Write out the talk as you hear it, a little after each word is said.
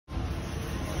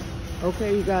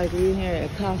Okay, you guys, we're in here at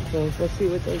Costco. Let's see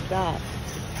what they got.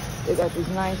 They got these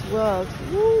nice rugs.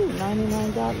 Woo,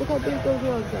 $99. Look how big those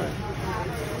rugs are.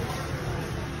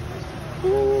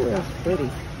 Ooh, that's pretty.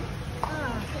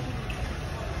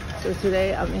 So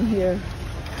today I'm in here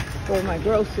for my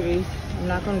groceries. I'm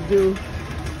not going to do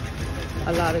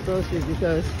a lot of groceries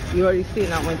because you already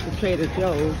seen I went to Trader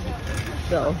Joe's.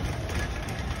 So,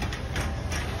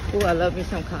 ooh, I love me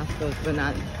some Costco's, but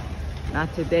not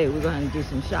today. We're going to do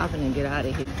some shopping and get out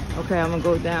of here. Okay, I'm going to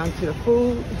go down to the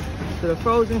food, to the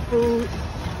frozen food,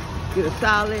 get a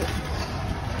salad,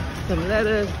 some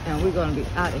lettuce, and we're going to be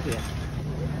out of here.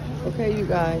 Okay, you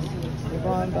guys, we're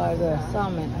going by the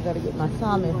salmon. I got to get my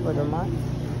salmon for the month.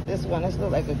 This one, this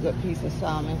looks like a good piece of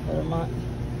salmon for the month.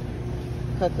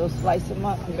 Cut those, slice them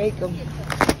up and bake them.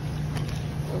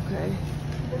 Okay.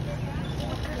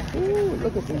 Ooh,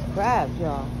 look at these crabs,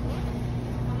 y'all.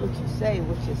 What you say,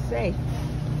 what you say.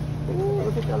 Ooh,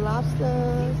 look at the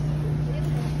lobsters.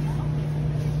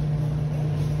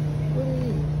 What are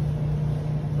these?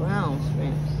 Brown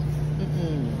shrimps.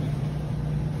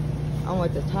 I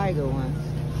want the tiger ones.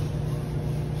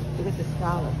 Look at the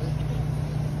scallops.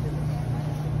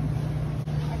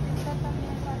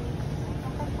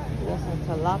 We got some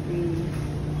tilapia.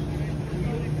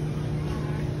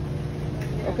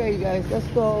 Okay, you guys, let's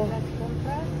go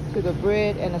to the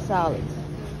bread and the salads.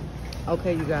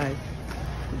 Okay, you guys,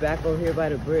 we're back over here by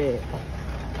the bread.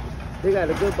 They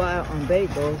got a good buy on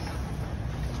bagels,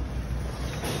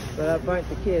 but I burnt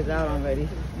the kids out already.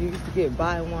 You used to get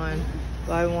buy one,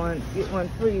 get one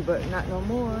free, but not no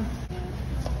more.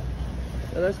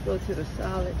 So let's go to the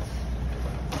salads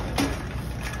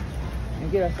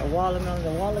and get us a watermelon.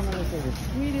 The watermelons are the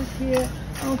sweetest here.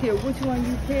 I don't care which one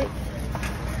you pick.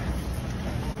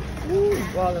 Ooh,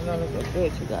 watermelons are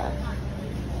good, you guys.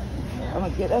 I'm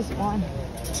gonna get us one.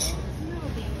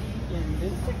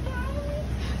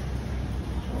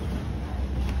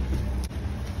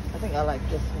 I think I like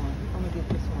this one. I'm gonna get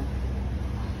this one.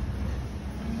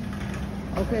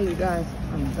 Okay, you guys,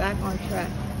 I'm back on track.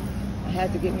 I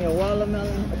had to get me a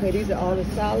watermelon. Okay, these are all the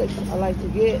salads I like to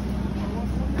get.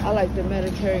 I like the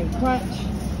Mediterranean crunch.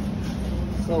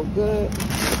 So good.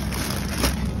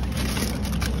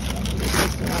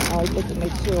 I always look to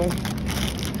make sure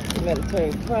the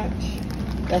Mediterranean crunch.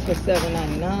 That's for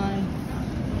 $7.99.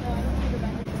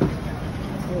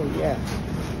 Oh yeah,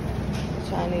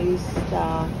 Chinese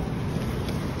style.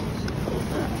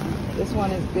 This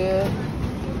one is good.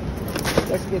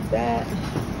 Let's get that.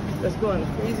 Let's go in the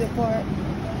freezer part.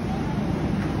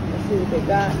 Let's see what they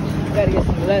got. Gotta get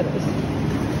some lettuce.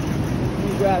 Let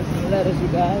me grab some lettuce, you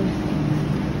guys.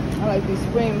 I like these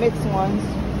spring mix ones.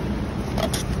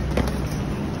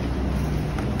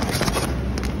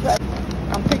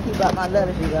 I'm picky about my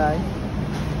lettuce, you guys.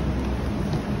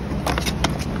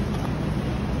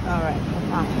 All right, I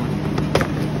found one.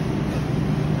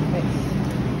 Mix.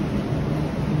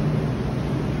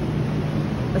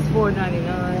 That's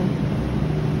 $4.99.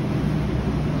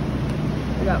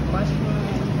 We got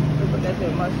mushrooms. Look at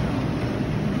that mushroom.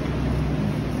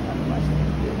 Got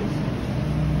mushrooms.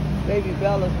 Baby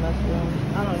Bella's mushroom.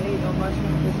 I don't need no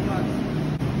mushrooms this month.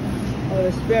 Oh,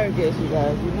 asparagus, you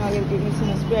guys. You know I gotta get me some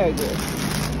asparagus.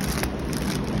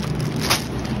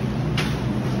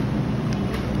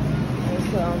 And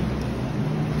some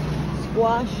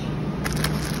squash.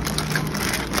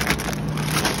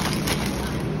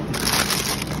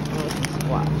 Oh, some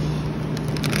squash.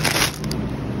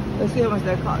 Let's see how much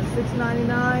that costs.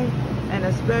 $6.99, and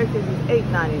asparagus is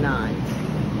 $8.99.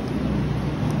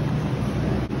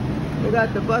 We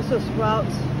got the Brussels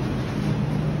sprouts.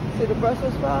 See the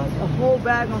Brussels sprouts? A whole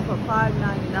bag on for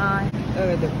 $5.99. Look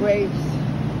at the grapes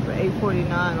for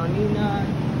 $8.49 on E9.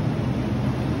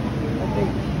 I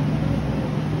think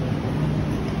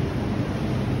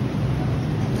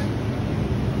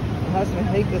my husband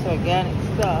hates this organic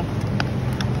stuff.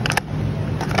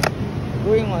 The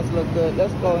green ones look good.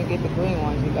 Let's go and get the green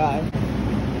ones, you guys.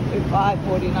 They're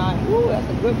 $5.49. Ooh, that's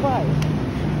a good price.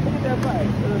 Look at that price.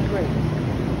 It looks great.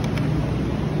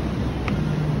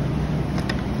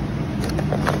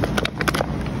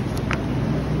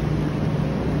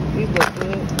 These look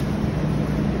good.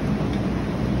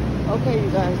 Okay, you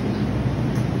guys.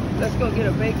 Let's go get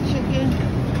a baked chicken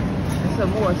and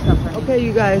some more stuff. Okay,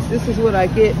 you guys, this is what I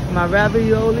get. My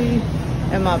ravioli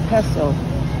and my pesto.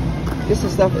 This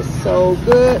stuff is so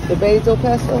good. The basil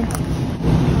pesto.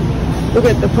 Look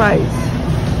at the price.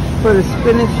 For the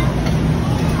spinach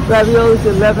ravioli is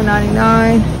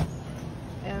 $11.99.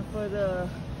 And for the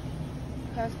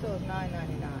pesto is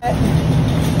 $9.99.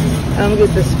 I'm gonna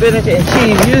get the spinach and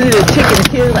cheese. Usually the chicken,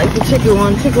 kids like the chicken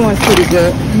one. Chicken one's pretty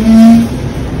good.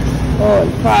 Oh,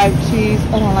 fried cheese.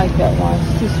 I don't like that one.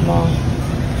 It's too small.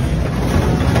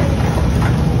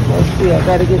 Let's see. I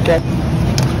gotta get that.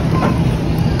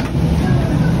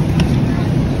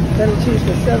 Cheddar cheese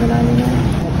for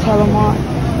 $7.99. Telemark.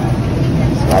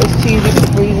 Sliced cheese. You can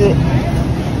freeze it.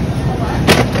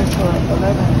 That's for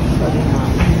 $11.79.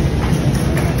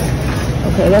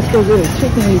 Okay, let's go get a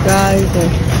chicken, you guys.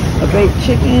 A baked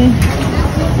chicken.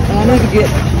 And I need to get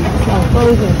some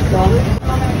frozen stuff.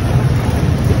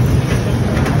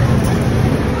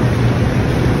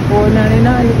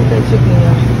 $4.99. Look at that chicken,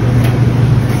 y'all.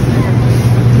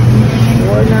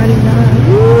 $4.99.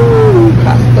 Woo!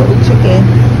 Costco chicken.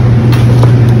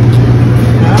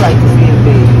 I like to see it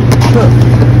big. Cook.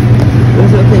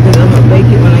 It's okay because I'm gonna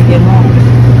bake it when I get home.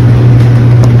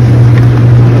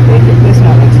 I'm gonna bake it. This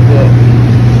one looks good.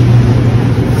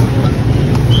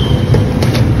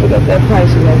 Look at that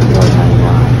price, you guys.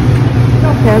 $4.99.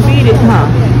 Can't beat it, huh?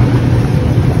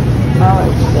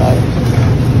 Alright, so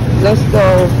let's go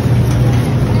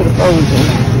to the frozen.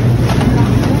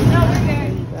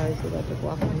 You guys, we got the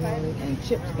guacamole and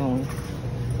chips going.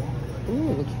 Ooh,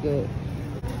 it looks good.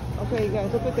 Okay, you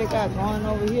guys, look what they got going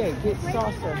over here. Get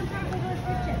salsa.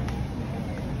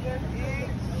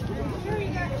 Sure,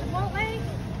 you got Chipotle?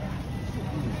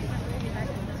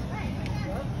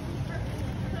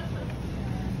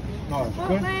 No,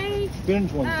 Chipotle,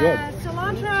 spinach one's good.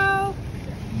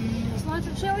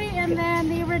 cilantro chili, and then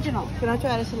the original. Can I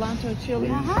try the cilantro chili?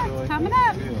 It's coming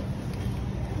up. Yeah.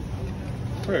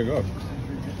 Pretty good.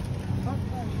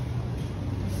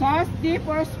 Sauce, dip,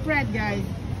 or spread, guys.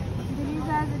 You can use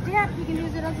it as a dip. You can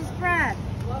use it as a spread.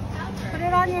 Put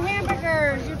it on your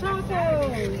hamburgers, your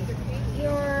tacos,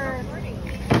 your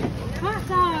hot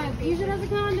dogs. Use it as a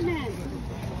condiment.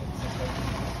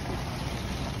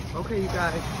 Okay, you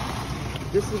guys.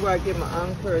 This is where I get my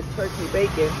Anchor's turkey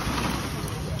bacon.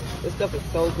 This stuff is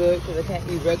so good because I can't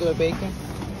eat regular bacon.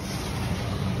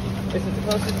 This is the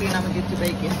closest thing I'm going to get to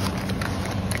bacon.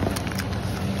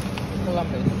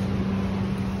 Columbus.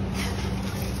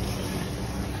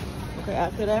 Okay,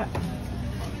 after that,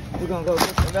 we're going to go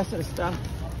get the rest of the stuff.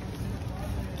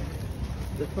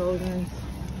 The frozen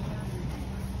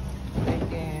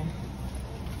bacon.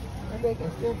 That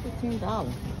bacon's still $15.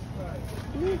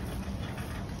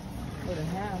 For the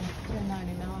ham,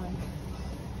 $10.99.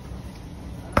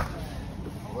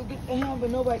 We'll get the ham, but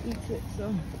nobody eats it,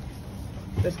 so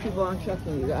let's keep on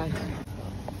trucking, you guys.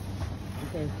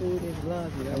 Okay, food is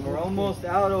love, you guys. And we're almost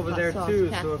out over Hot there sauce, too,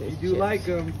 so cactus, if you do chips. like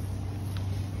them, you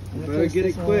I'm better gonna get taste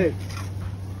it this quick.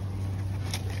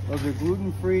 Those are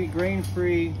gluten-free,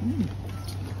 grain-free.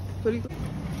 Pretty good.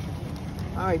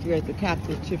 All right, you guys, the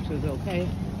cactus chips was okay.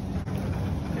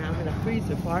 Now I'm in the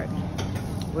freezer part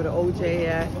where the OJ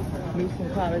at. Need some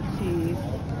powdered cheese.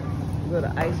 Go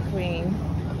to ice cream.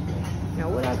 Now,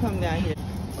 what I come down here?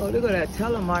 Oh, look at that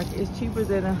Telemark. It's cheaper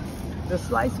than the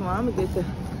sliced one. I'm gonna get the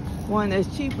one that's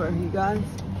cheaper, you guys.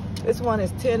 This one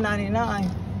is $10.99.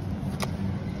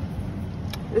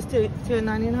 It's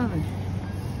 $10.99.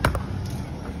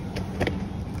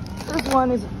 This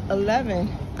one is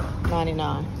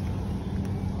 $11.99.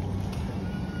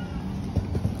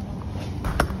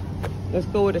 Let's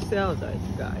go where the sales are,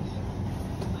 you guys.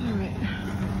 All right.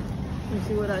 Let's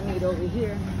see what I need over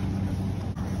here.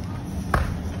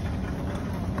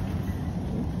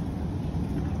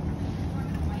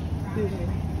 Excuse me.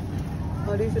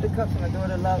 Oh, these are the cups my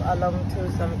daughter loves. I love them too,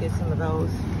 so I'm gonna get some of those.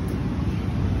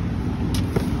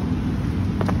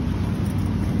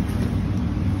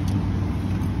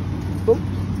 Oops.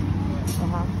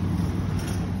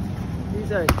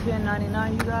 These are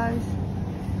 $10.99, you guys.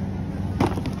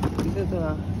 These are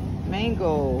the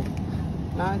mango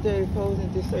non-dairy frozen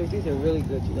desserts. These are really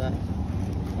good, you guys.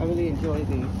 I really enjoy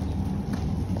these,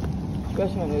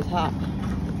 especially when it's hot.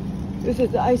 This is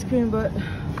the ice cream, but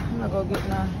I'm not gonna get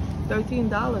none.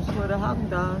 $13 for the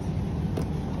Haagen-Dazs.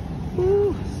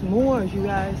 Ooh, s'mores, you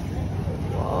guys.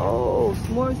 Whoa,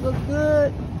 s'mores look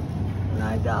good.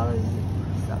 $9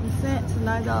 something cents,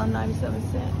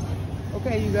 $9.97.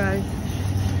 Okay, you guys.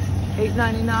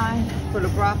 $8.99 for the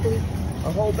broccoli.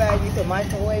 A whole bag, you can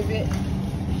microwave it.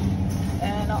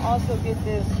 And I also get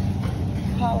this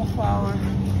cauliflower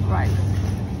rice.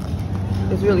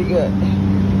 It's really good.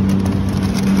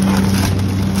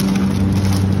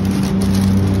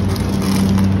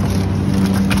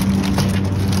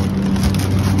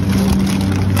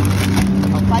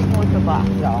 I'm fighting with the box,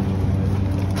 y'all.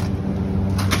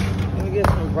 Let me get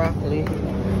some broccoli.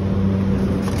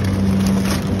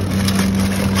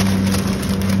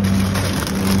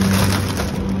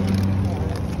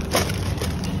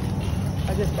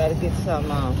 Just gotta get some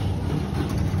the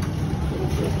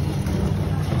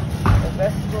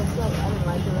vegetable stuff. I don't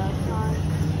like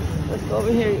Go over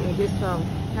here and get some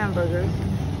hamburgers.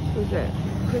 What's that?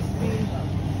 Crispy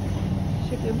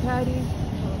chicken patties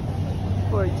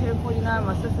for $10.49.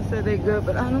 My sister said they're good,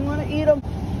 but I don't want to eat them.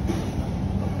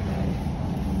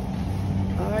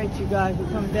 All right, you guys, we're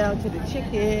coming down to the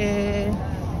chicken.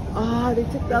 Oh, they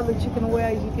took the other chicken away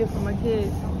I usually get for my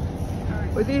kids.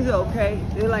 But these are okay.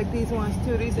 They're like these ones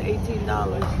too. These are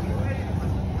 $18.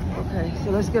 Okay,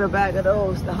 so let's get a bag of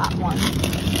those, the hot ones.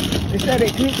 They said they're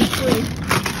gluten free.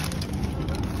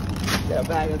 Get a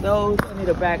bag of those. I need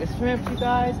a bag of shrimp, you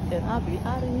guys, and I'll be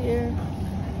out of here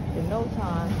in no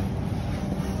time.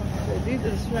 So these are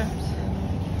the shrimps.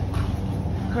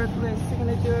 Kirkland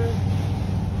signature.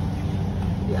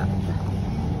 Yeah.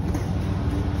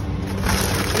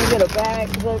 We get a bag.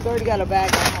 I've already got a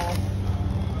bag at home.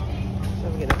 So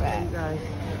we get a bag. You guys,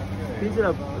 these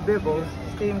are the bibbles,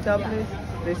 steamed dumplings.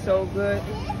 They're so good.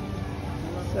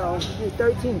 So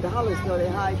they're $13 though.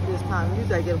 They're high this time.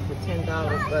 Usually I get them for $10,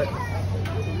 but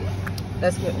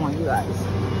let's get one, you guys.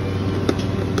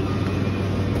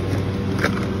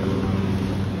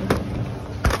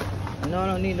 I know I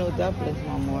don't need no dumplings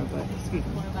no more, but excuse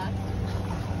me.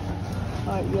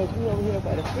 Alright, yes, we're over here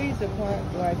by the freezer part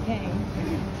where I came.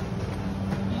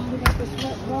 Oh, we got the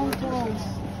shrimp wontons.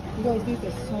 You guys, these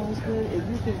are so good. If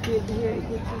you can get here and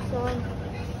get you some.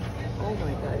 Oh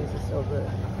my god, these are so good.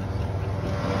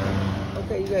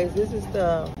 Okay, you guys, this is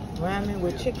the ramen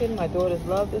with chicken. My daughters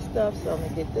love this stuff, so I'm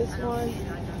gonna get this one.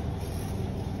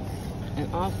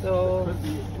 And also,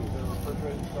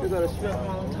 we got a shrimp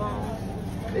wonton.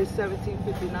 It's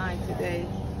 $17.59 today.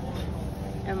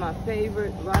 And my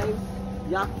favorite rice,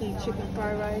 yaki chicken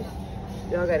fried rice.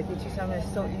 Y'all gotta get you some.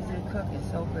 It's so easy to cook and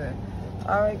so good.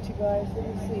 All right, you guys, let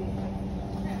me see.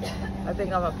 I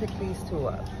think I'm gonna pick these two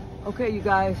up. Okay, you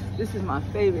guys, this is my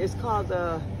favorite. It's called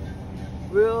the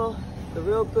Real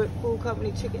Good Food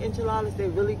Company chicken enchiladas. They're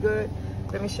really good.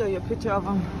 Let me show you a picture of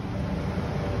them.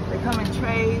 They come in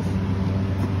trays.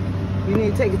 You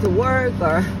need to take it to work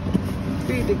or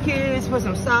feed the kids, put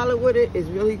some salad with it. It's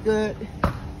really good.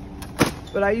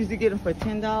 But I usually get them for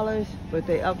 $10, but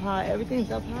they up high.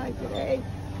 Everything's up high today.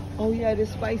 Oh yeah,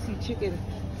 this spicy chicken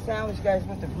sandwich, guys,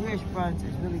 with the British buns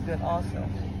is really good also.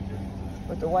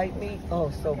 With the white meat,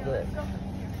 oh, so good.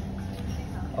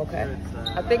 Okay,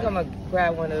 I think I'm gonna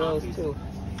grab one of those too.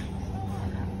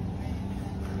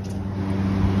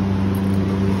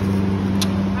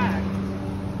 How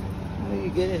do you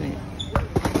get in it?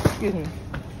 Excuse me.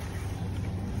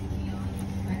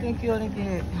 I think you only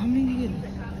get, how many you get?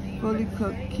 Fully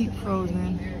cooked, keep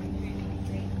frozen.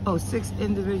 Oh, 6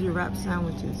 individual wrap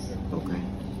sandwiches. Okay.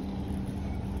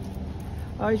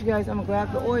 All right, you guys, I'm gonna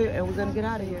grab the oil and we're gonna get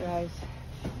out of here, guys.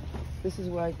 This is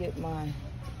where I get my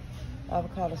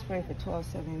avocado spray for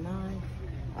 $12.79.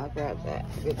 I'll grab that.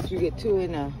 You get 2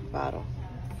 in a bottle.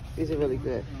 These are really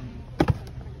good.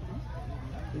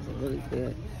 These are really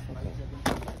good. Okay.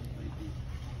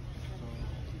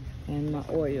 And my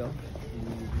oil.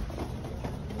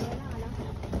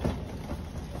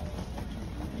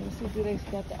 Let's see, do they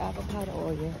got the avocado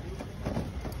oil?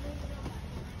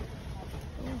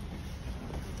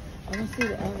 I don't see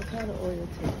the avocado oil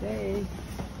today.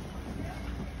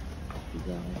 You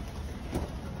got it.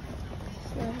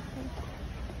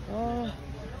 Oh,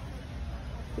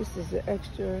 this is the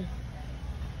extra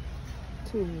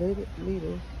 2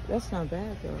 liters. That's not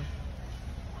bad though.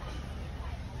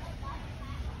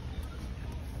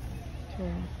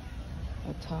 Okay,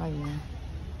 Italian.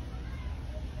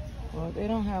 Well, they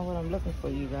don't have what I'm looking for,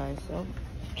 you guys, so.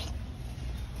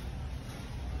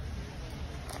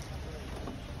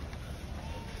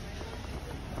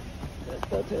 Let's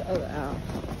go to the other aisle.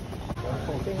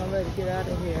 I think I'm ready to get out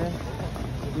of here,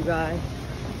 you guys.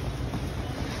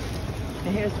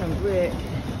 And here's some bread.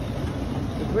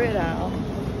 The bread aisle.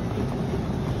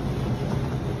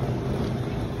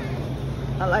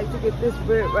 I like to get this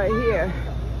bread right here.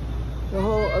 The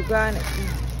whole organic.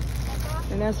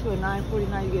 And that's for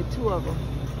 $9.49. You get 2 of them.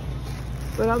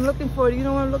 But I'm looking for, you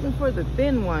know what I'm looking for? The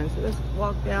thin ones. So let's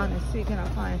walk down and see, can I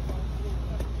find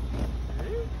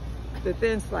the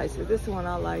thin slices. This one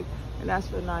I like. And that's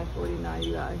for $9.49,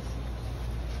 you guys.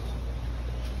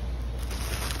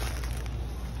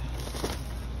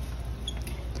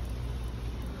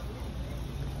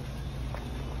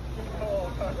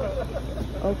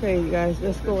 Okay, you guys,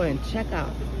 let's go and check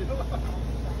out.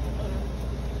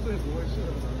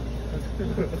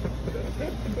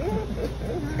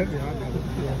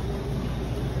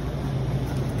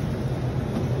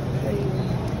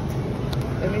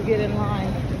 Let me get in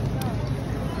line.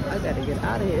 I gotta get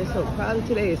out of here. It's so crowded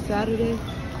today. It's Saturday.